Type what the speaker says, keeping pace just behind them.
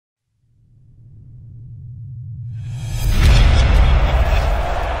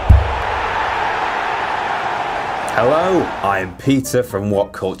Hello, I'm Peter from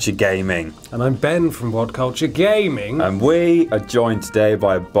What Culture Gaming. And I'm Ben from What Culture Gaming. And we are joined today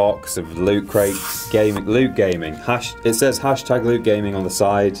by a box of Loot Crate Gaming. Loot Gaming. It says hashtag Loot Gaming on the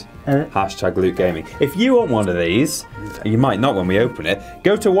side. Hashtag Loot Gaming. If you want one of these, you might not when we open it,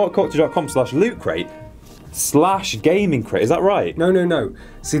 go to whatculture.com/lootcrate/gaming crate. Is that right? No.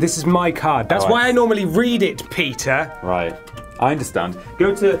 See, this is my card. That's why I normally read it, Peter. Right. I understand.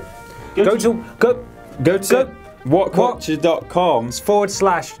 Go to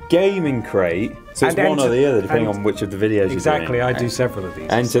whatculture.com/gaming crate. So it's one or the other, depending on which of the videos you're doing. Exactly, I do several of these.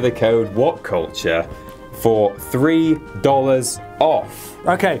 Enter the code WhatCulture for $3 off.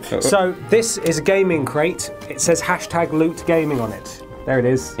 Okay, so this is a gaming crate. It says hashtag Loot Gaming on it. There it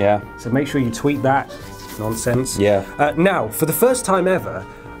is. Yeah. So make sure you tweet that nonsense. Yeah. Now, for the first time ever,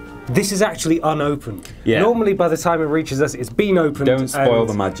 this is actually unopened. Yeah. Normally, by the time it reaches us, it's been opened. Don't spoil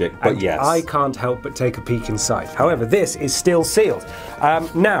the magic, but yes. I can't help but take a peek inside. However, this is still sealed.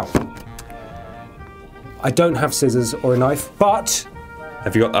 Now, I don't have scissors or a knife, but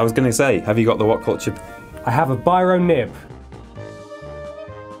Have you got? I was going to say, have you got the What Culture? I have a biro nib.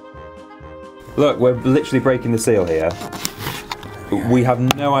 Look, we're literally breaking the seal here. We have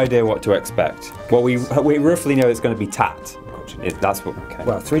no idea what to expect. Well, we roughly know it's going to be tat. That's what. Okay.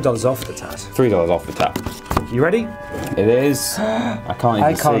 Well, $3 off the tat. $3 off the tat. You ready? It is. I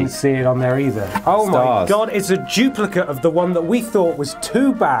can't see it on there either. Oh my god, it's a duplicate of the one that we thought was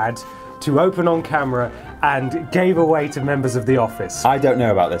too bad to open on camera and gave away to members of the office. I don't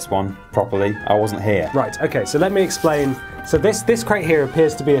know about this one properly. I wasn't here. Right, okay, so let me explain. So this crate here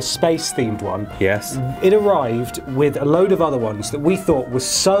appears to be a space-themed one. Yes. It arrived with a load of other ones that we thought was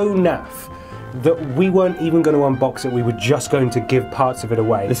so naff that we weren't even going to unbox it, we were just going to give parts of it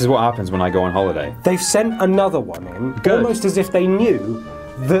away. This is what happens when I go on holiday. They've sent another one in, almost as if they knew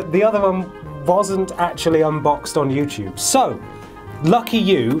that the other one wasn't actually unboxed on YouTube. So, lucky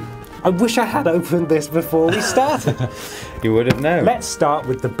you, I wish I had opened this before we started. You would have known. Let's start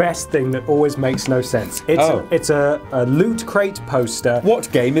with the best thing that always makes no sense. It's a Loot Crate poster.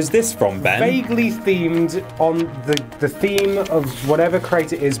 What game is this from, Ben? Vaguely themed on the theme of whatever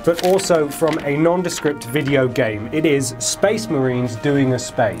crate it is, but also from a nondescript video game. It is Space Marines doing a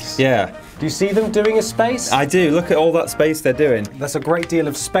space. Yeah. Do you see them doing a space? I do. Look at all that space they're doing. That's a great deal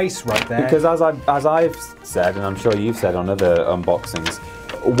of space right there. Because as I've said, and I'm sure you've said on other unboxings,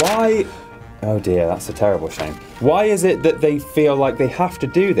 why... Oh dear, that's a terrible shame. Why is it that they feel like they have to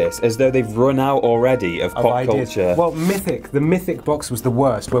do this as though they've run out already of pop culture? Well, Mythic. The Mythic box was the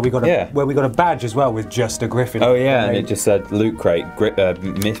worst, where we got a badge as well with just a griffin. Oh yeah, and it just said Loot Crate,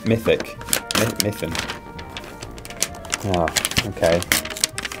 Mythic. Mythin. Oh, okay.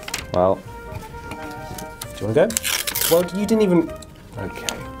 Well. Do you want to go? Well, you didn't even...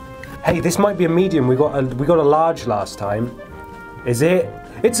 Okay. Hey, this might be a medium. We got a large last time. Is it?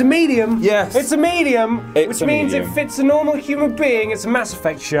 It's a medium! Yes! It's a medium! Which means it fits a normal human being. It's a Mass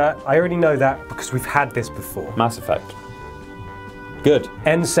Effect shirt. I already know that because we've had this before. Mass Effect. Good.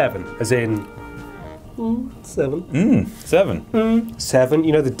 N7, as in... 7. 7. 7.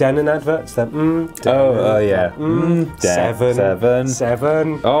 You know the Denon adverts? That Oh, yeah.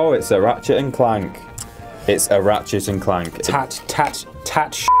 7. Oh, it's a Ratchet and Clank. It's a Ratchet and Clank. Tat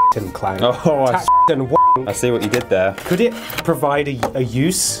and clank. Oh, and I see what you did there. Could it provide a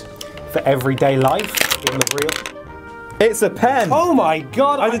use for everyday life in the real? It's a pen! Oh my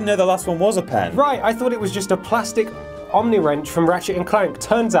god! I didn't know the last one was a pen. Right, I thought it was just a plastic Omni-wrench from Ratchet and Clank.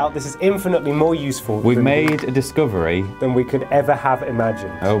 Turns out this is infinitely more useful. We've made a discovery than we could ever have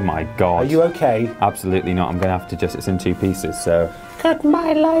imagined. Oh my god. Are you okay? Absolutely not. I'm going to have to just... It's in 2 pieces, so... Cut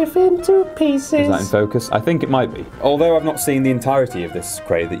my life into pieces. Is that in focus? I think it might be. Although I've not seen the entirety of this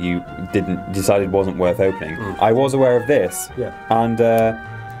crate that you decided wasn't worth opening, I was aware of this. Yeah. And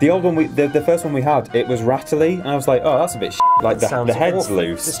the old one, the first one we had, it was rattly, and I was like, oh, that's a bit like the head's awful.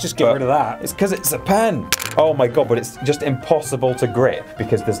 loose. Let's just get rid of that. It's because it's a pen. Oh my god, but it's just impossible to grip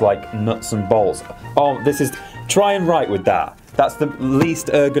because there's like nuts and bolts. Oh, this is... Try and write with that. That's the least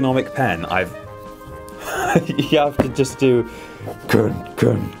ergonomic pen I've... You have to just do... Gun.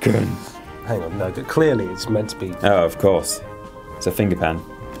 Hang on, no, clearly it's meant to be... Oh, of course. It's a finger pen.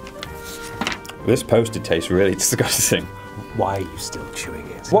 This poster tastes really disgusting. Why are you still chewing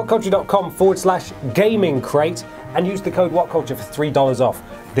it? Whatculture.com/gaming crate and use the code WhatCulture for $3 off.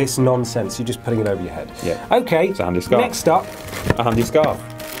 This nonsense, you're just putting it over your head. Yeah. Okay, it's a handy scarf. Next up... A handy scarf.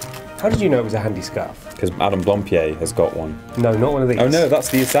 How did you know it was a handy scarf? Because Adam Blompier has got one. No, not one of these. Oh no, that's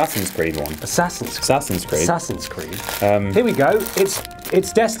the Assassin's Creed one. Assassin's Creed. Assassin's Creed. Assassin's Creed. Here we go. It's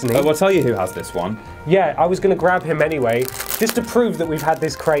It's Destiny. Oh, I'll tell you who has this one. Yeah, I was going to grab him anyway, just to prove that we've had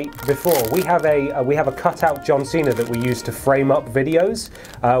this crate before. We have a cutout John Cena that we use to frame up videos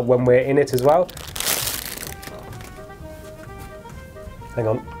when we're in it as well. Hang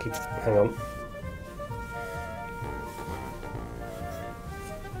on, hang on.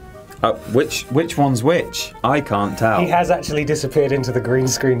 Which one's which? I can't tell. He has actually disappeared into the green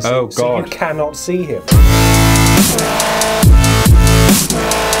screen, so, Oh, God. so you cannot see him.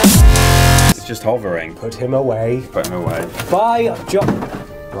 It's just hovering. Put him away. Put him away. Bye, John.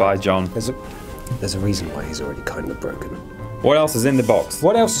 Bye, John. There's a reason why he's already kind of broken. What else is in the box?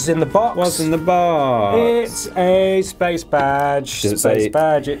 What else is in the box? What's in the box? It's a space badge. Does it Space say-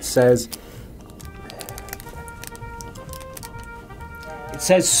 badge. It says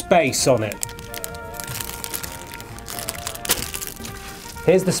space on it.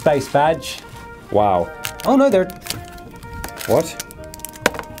 Here's the space badge. Wow. Oh no, What?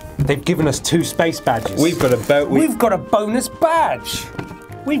 they've given us 2 space badges. We've got a We've got a bonus badge.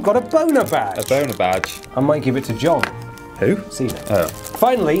 We've got a boner badge. a boner badge. I might give it to John. Who? See you. Oh.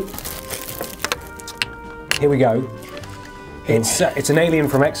 Finally, here we go. It's an alien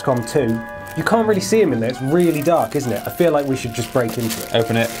from XCOM 2. You can't really see him in there. It's really dark, isn't it? I feel like we should just break into it.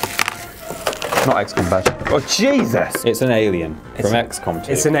 Open it. Not XCOM badge. Oh, Jesus! It's an alien from XCOM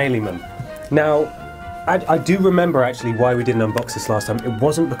 2. It's an alien. Now, I do remember actually why we didn't unbox this last time. It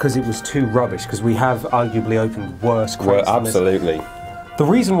wasn't because it was too rubbish, because we have arguably opened worse crates Well, than this. absolutely. The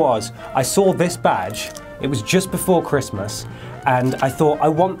reason was, I saw this badge, it was just before Christmas, and I thought, I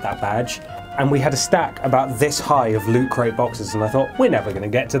want that badge, and we had a stack about this high of Loot Crate boxes, and I thought, we're never going to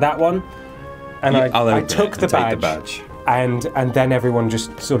get to that one. And I'll I open took it the and take the badge, badge. and then everyone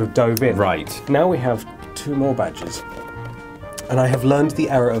just sort of dove in. Right. Now we have 2 more badges, and I have learned the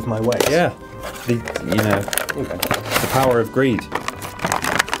error of my ways. Yeah. The Okay. the power of greed.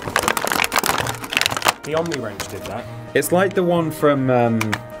 The Omni Wrench did that. It's like the one from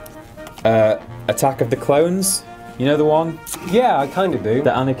Attack of the Clones. You know the one Yeah, I kind of do.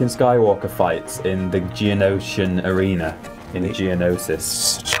 that Anakin Skywalker fights in the Geonosian arena in Geonosis.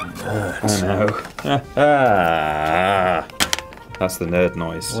 Such a nerd. I know. That's the nerd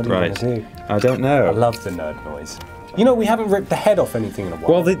noise. What are you right. gonna do? I don't know. I love the nerd noise. You know, we haven't ripped the head off anything in a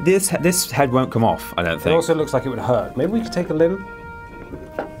while. Well, this head won't come off. I don't It think. also looks like it would hurt. Maybe we could take a limb?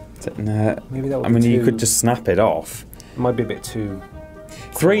 Nah, Maybe that would I be mean, you too- could just snap it off. It might be a bit too...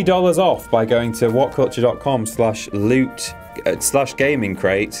 $3 off by going to whatculture.com/loot/gaming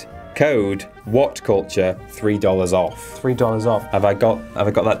crate. Code WhatCulture, $3 off. $3 off. Have I got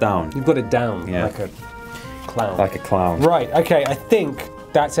that down? You've got it down Yeah. like a clown. Like a clown. Right, okay, I think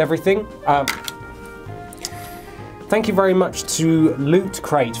that's everything. Thank you very much to Loot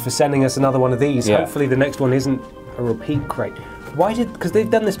Crate for sending us another one of these. Yeah. Hopefully the next one isn't a repeat crate. Because they've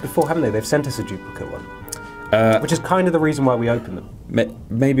done this before, haven't they? They've sent us a duplicate one. Which is kind of the reason why we open them.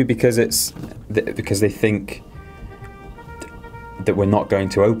 Maybe because because they think that we're not going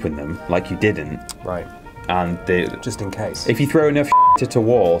to open them, like you didn't, Right, and just in case. if you throw enough at a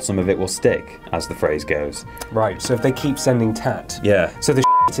wall, some of it will stick, as the phrase goes. Right, so if they keep sending tat. Yeah. So the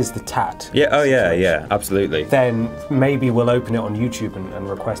is the tat. Yeah. Oh yeah. Yeah. Absolutely. Then maybe we'll open it on YouTube and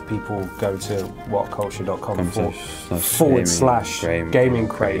request people go to whatculture.com / gaming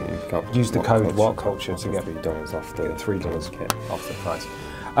crate. Use the code whatculture to get $3 off the $3 kit. off the price.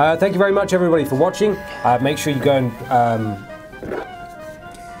 Thank you very much, everybody, for watching. Make sure you go and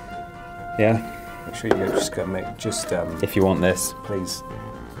Yeah. make sure you just go If you want this. please.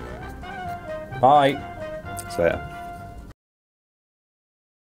 Bye. So yeah.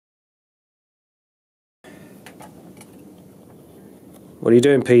 What are you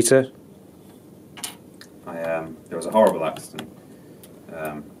doing, Peter? There was a horrible accident.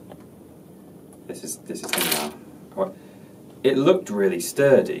 This is him now. It looked really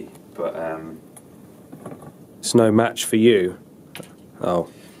sturdy, but It's no match for you. Oh.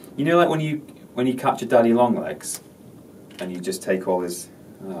 you know, like when you catch a daddy long legs, and you just take all his.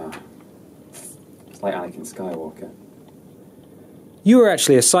 It's like Anakin Skywalker. You were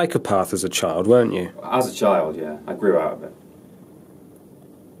actually a psychopath as a child, weren't you? As a child, yeah, I grew out of it.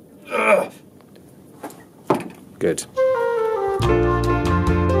 Ugh. Good.